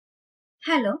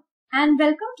Hello and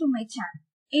welcome to my channel.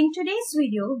 In today's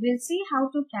video, we'll see how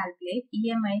to calculate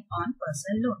EMI on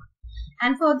personal loan.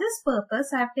 And for this purpose,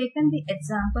 I have taken the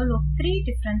example of 3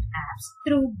 different apps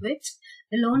through which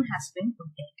the loan has been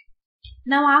obtained.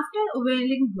 Now, after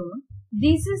availing loan,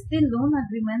 this is the loan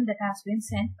agreement that has been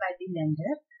sent by the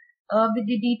lender with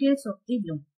the details of the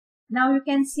loan. Now, you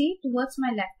can see towards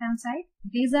my left hand side,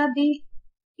 these are the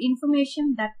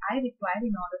information that I require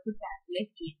in order to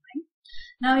calculate EMI.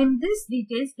 Now, in this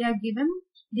details, they are given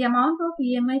the amount of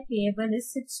EMI payable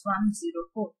is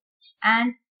 6104.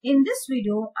 And in this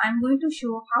video, I'm going to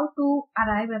show how to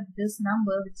arrive at this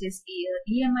number, which is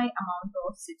EMI amount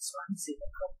of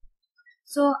 6104.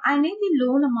 So, I need the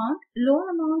loan amount. Loan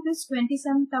amount is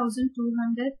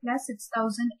 27,200 plus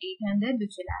 6,800,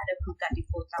 which will add up to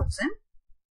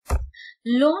 34,000.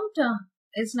 Loan term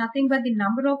is nothing but the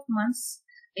number of months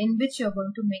in which you're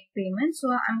going to make payment. So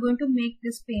I'm going to make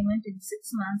this payment in 6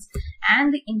 months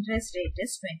and the interest rate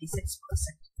is 26%.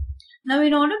 Now,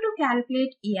 in order to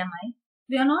calculate EMI,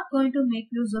 we are not going to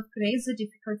make use of crazy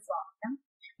difficult formula.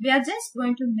 We are just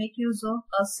going to make use of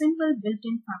a simple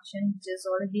built-in function which is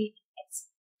already in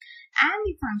Excel. And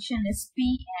the function is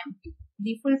PMT.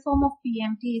 The full form of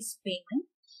PMT is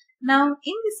payment. Now,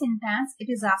 in the syntax, it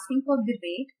is asking for the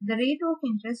rate. The rate of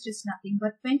interest is nothing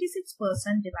but 26%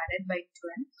 divided by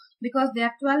 12 because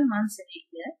there are 12 months in a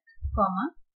year,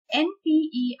 comma.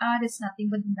 NPER is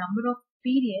nothing but the number of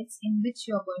periods in which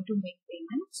you are going to make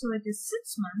payment. So, it is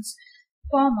 6 months,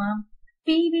 comma.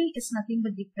 PV is nothing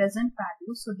but the present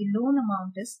value. So, the loan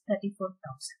amount is 34,000.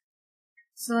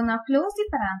 So, now close the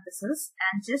parenthesis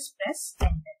and just press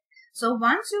enter. So,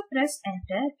 once you press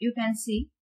enter, you can see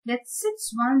that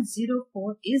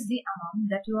 6104 is the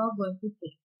amount that you are going to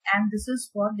pay, and this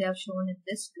is what they have shown in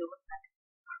this loan pattern.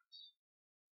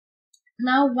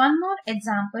 Now, one more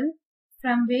example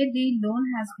from where the loan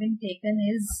has been taken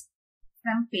is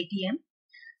from Paytm.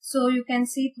 So, you can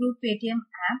see through Paytm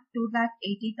app,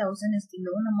 2,80,000 is the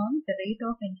loan amount. The rate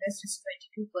of interest is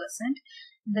 22%.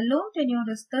 The loan tenure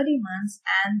is 30 months,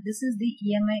 and this is the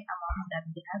EMI amount that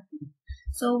they have given.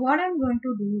 So, what I'm going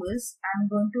to do is I'm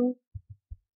going to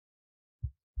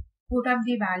put up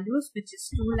the values, which is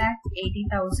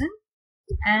 2,80,000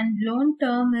 and loan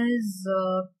term is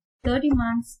 30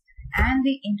 months and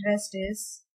the interest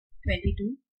is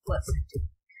 22%.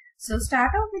 So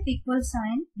start off with equal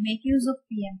sign, make use of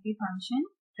PMT function.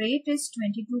 Rate is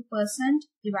 22%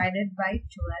 divided by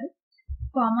 12,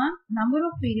 comma, number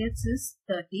of periods is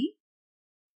 30,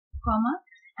 comma,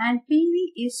 and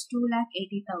PV is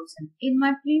 2,80,000. In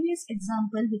my previous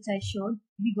example, which I showed,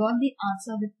 we got the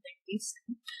answer with negative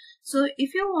sign. So,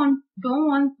 if you don't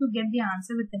want to get the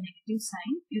answer with the negative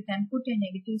sign, you can put a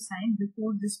negative sign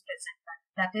before this present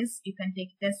value. That is, you can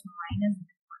take it as minus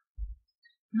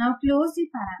 1. Now, close the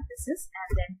parenthesis and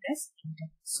then press enter.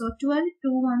 So,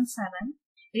 12,217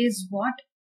 is what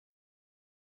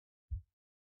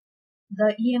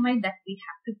the EMI that we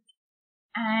have to pay.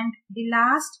 And the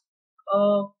last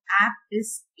app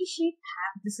is BGin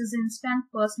app. This is instant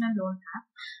personal loan app.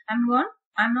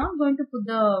 I'm not going to put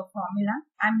the formula.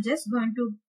 I'm just going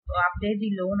to update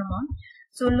the loan amount.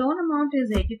 So loan amount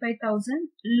is 85,000.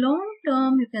 Loan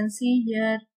term, you can see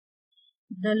here,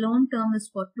 the loan term is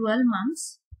for 12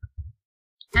 months.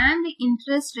 And the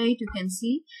interest rate, you can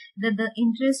see that the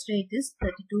interest rate is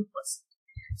 32%.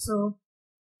 So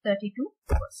 32%.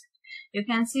 You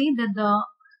can see that the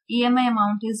EMI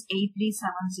amount is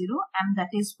 8370 and that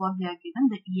is what they are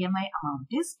given. The EMI amount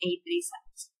is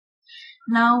 8370.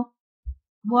 Now,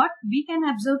 what we can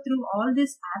observe through all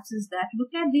these apps is that look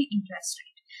at the interest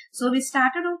rate. So, we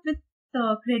started off with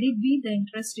credit B, the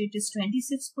interest rate is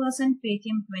 26%,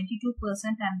 Paytm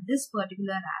 22% and this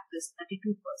particular app is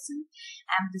 32%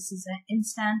 and this is an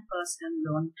instant personal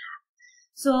loan app.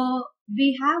 So,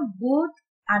 we have both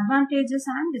advantages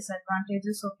and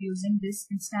disadvantages of using this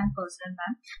instant personal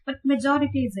loan, but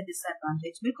majority is a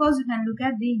disadvantage because you can look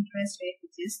at the interest rate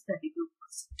which is 32%.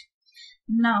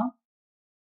 Now,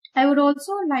 I would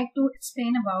also like to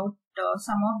explain about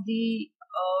some of the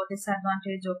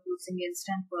disadvantage of using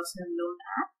instant personal loan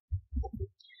app.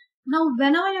 Now,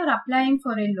 whenever you're applying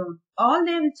for a loan, all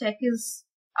they will check is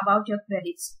about your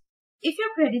credit score. If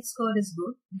your credit score is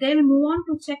good, they will move on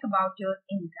to check about your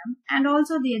income and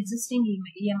also the existing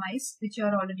EMIs which you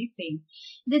are already paying.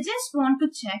 They just want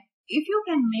to check if you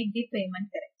can make the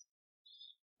payment correctly.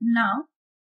 Now,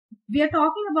 we are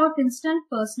talking about instant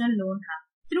personal loan app.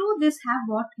 Through this app,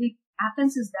 what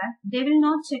happens is that they will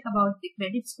not check about the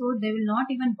credit score. They will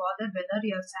not even bother whether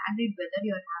you're salaried, whether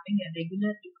you're having a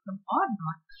regular income or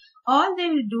not. All they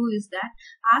will do is that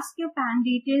ask your PAN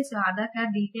details, your Aadhaar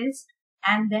card details,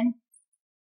 and then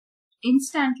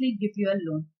instantly give you a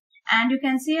loan. And you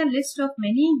can see a list of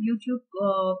many YouTube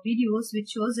videos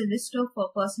which shows a list of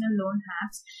personal loan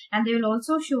apps, and they will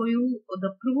also show you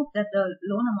the proof that the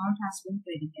loan amount has been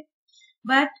credited.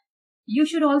 But you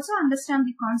should also understand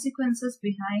the consequences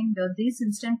behind these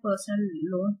instant personal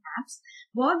loan apps.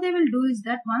 What they will do is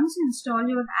that once you install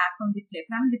your app from the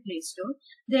Play Store,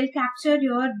 they'll capture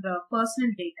your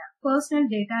personal data. Personal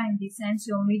data in the sense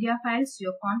your media files,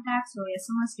 your contacts, your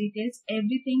SMS details,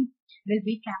 everything will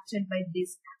be captured by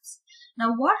these apps.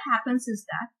 Now what happens is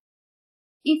that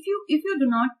if you do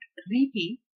not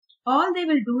repay, all they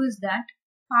will do is that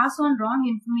pass on wrong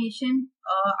information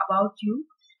about you,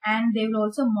 and they will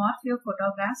also morph your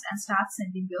photographs and start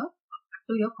sending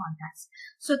to your contacts.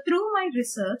 So through my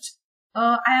research,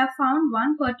 I have found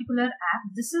one particular app.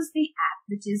 This is the app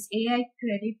which is AI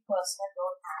Credit Personal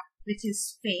Loan app, which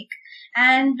is fake.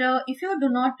 And if you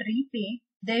do not repay,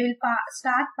 they will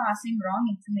start passing wrong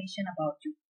information about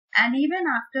you. And even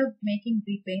after making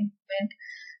repayment,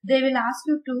 they will ask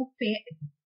you to pay again.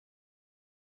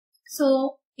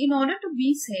 So in order to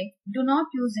be safe, do not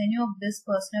use any of this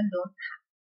personal loan app.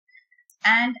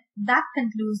 And that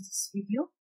concludes this video.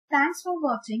 Thanks for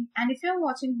watching, and if you are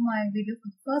watching my video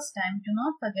for the first time, do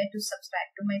not forget to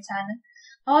subscribe to my channel.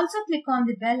 Also click on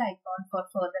the bell icon for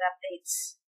further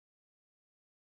updates.